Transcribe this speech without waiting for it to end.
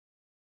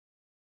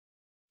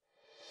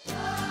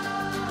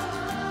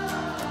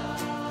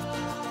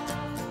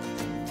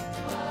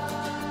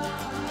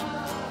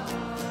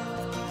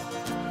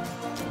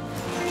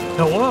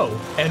Hello,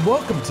 and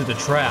welcome to the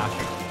track.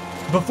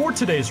 Before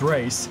today's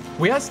race,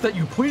 we ask that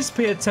you please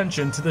pay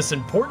attention to this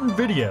important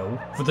video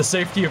for the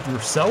safety of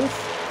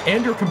yourself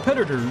and your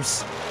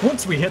competitors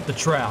once we hit the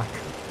track.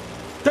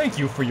 Thank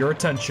you for your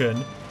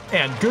attention,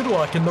 and good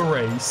luck in the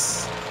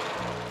race.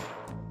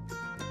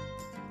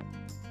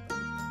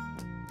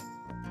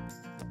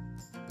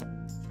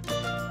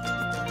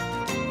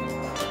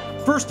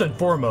 First and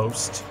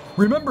foremost,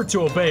 remember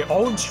to obey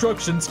all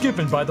instructions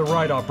given by the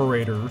ride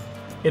operator.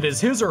 It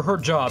is his or her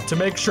job to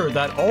make sure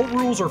that all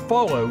rules are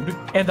followed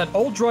and that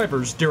all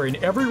drivers during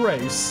every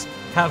race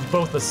have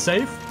both a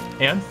safe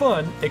and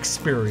fun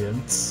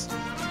experience.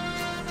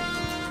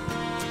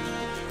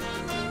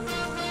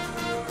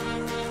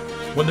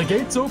 When the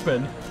gates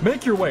open,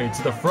 make your way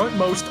to the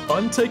frontmost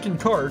untaken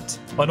cart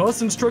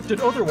unless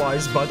instructed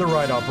otherwise by the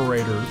ride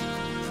operator.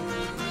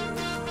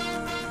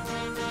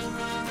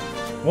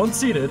 Once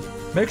seated,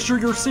 make sure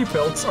your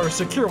seatbelts are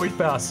securely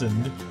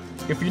fastened.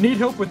 If you need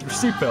help with your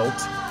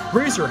seatbelt,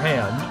 raise your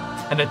hand.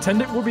 An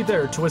attendant will be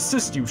there to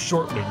assist you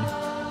shortly.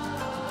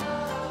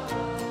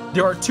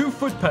 There are 2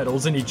 foot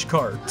pedals in each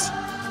cart.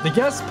 The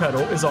gas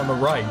pedal is on the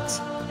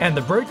right, and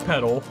the brake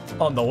pedal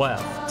on the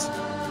left.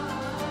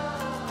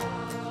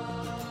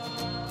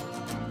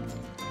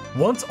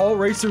 Once all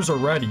racers are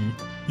ready,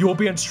 you will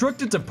be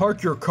instructed to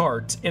park your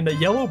cart in the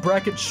yellow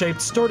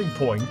bracket-shaped starting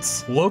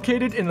points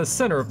located in the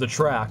center of the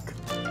track.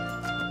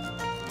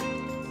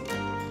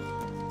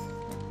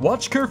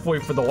 Watch carefully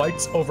for the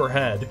lights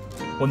overhead.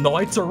 When the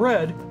lights are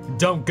red,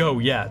 don't go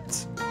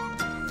yet.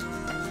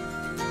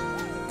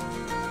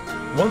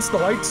 Once the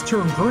lights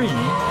turn green,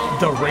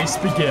 the race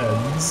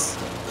begins.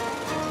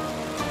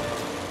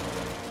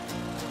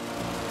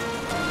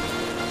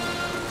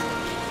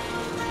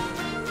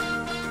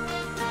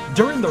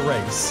 During the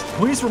race,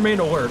 please remain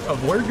alert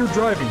of where you're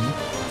driving,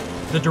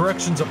 the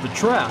directions of the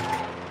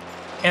track,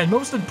 and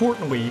most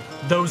importantly,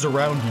 those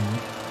around you.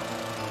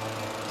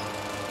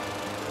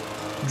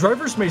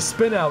 Drivers may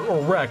spin out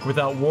or wreck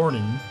without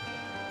warning.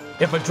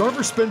 If a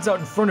driver spins out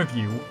in front of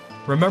you,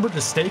 remember to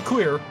stay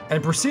clear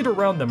and proceed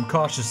around them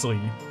cautiously.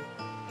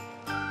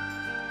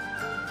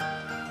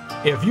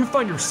 If you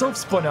find yourself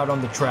spun out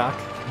on the track,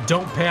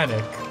 don't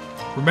panic.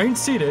 Remain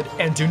seated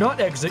and do not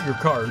exit your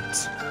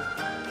cart.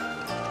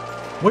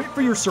 Wait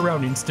for your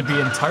surroundings to be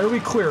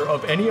entirely clear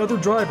of any other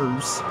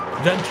drivers,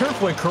 then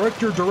carefully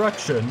correct your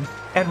direction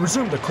and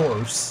resume the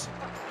course.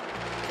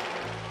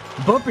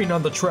 Bumping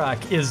on the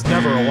track is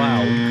never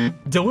allowed.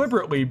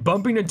 Deliberately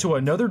bumping into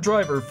another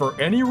driver for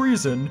any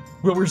reason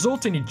will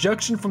result in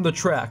ejection from the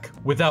track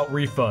without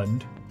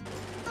refund.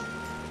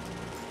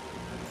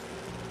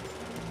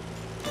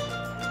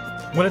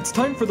 When it's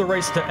time for the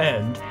race to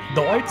end,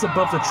 the lights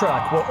above the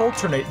track will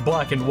alternate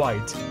black and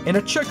white in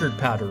a checkered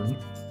pattern.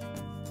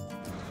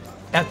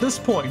 At this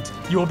point,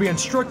 you will be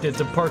instructed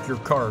to park your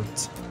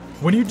cart.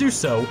 When you do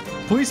so,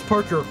 please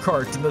park your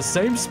cart in the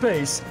same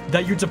space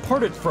that you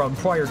departed from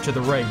prior to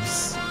the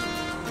race.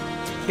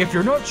 If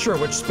you're not sure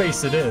which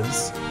space it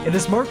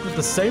is marked with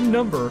the same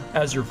number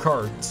as your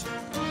cart.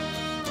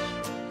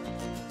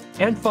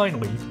 And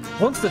finally,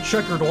 once the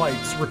checkered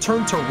lights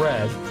return to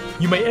red,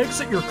 you may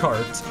exit your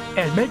cart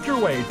and make your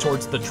way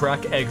towards the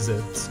track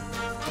exit.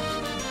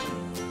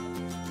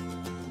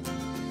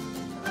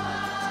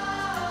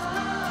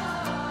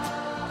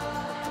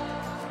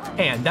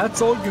 And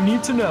that's all you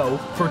need to know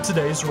for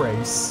today's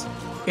race.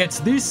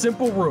 It's these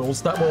simple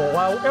rules that will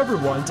allow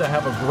everyone to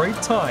have a great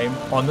time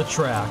on the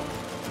track.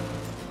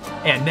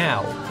 And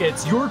now,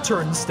 it's your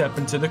turn to step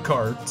into the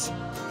cart.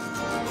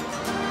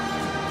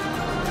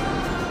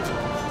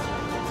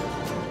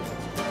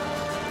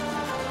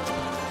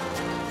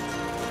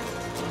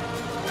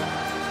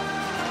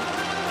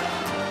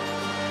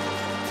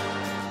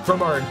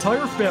 From our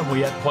entire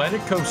family at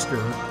Planet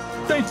Coaster,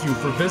 thank you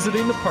for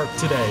visiting the park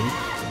today.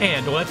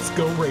 And let's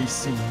go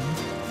racing.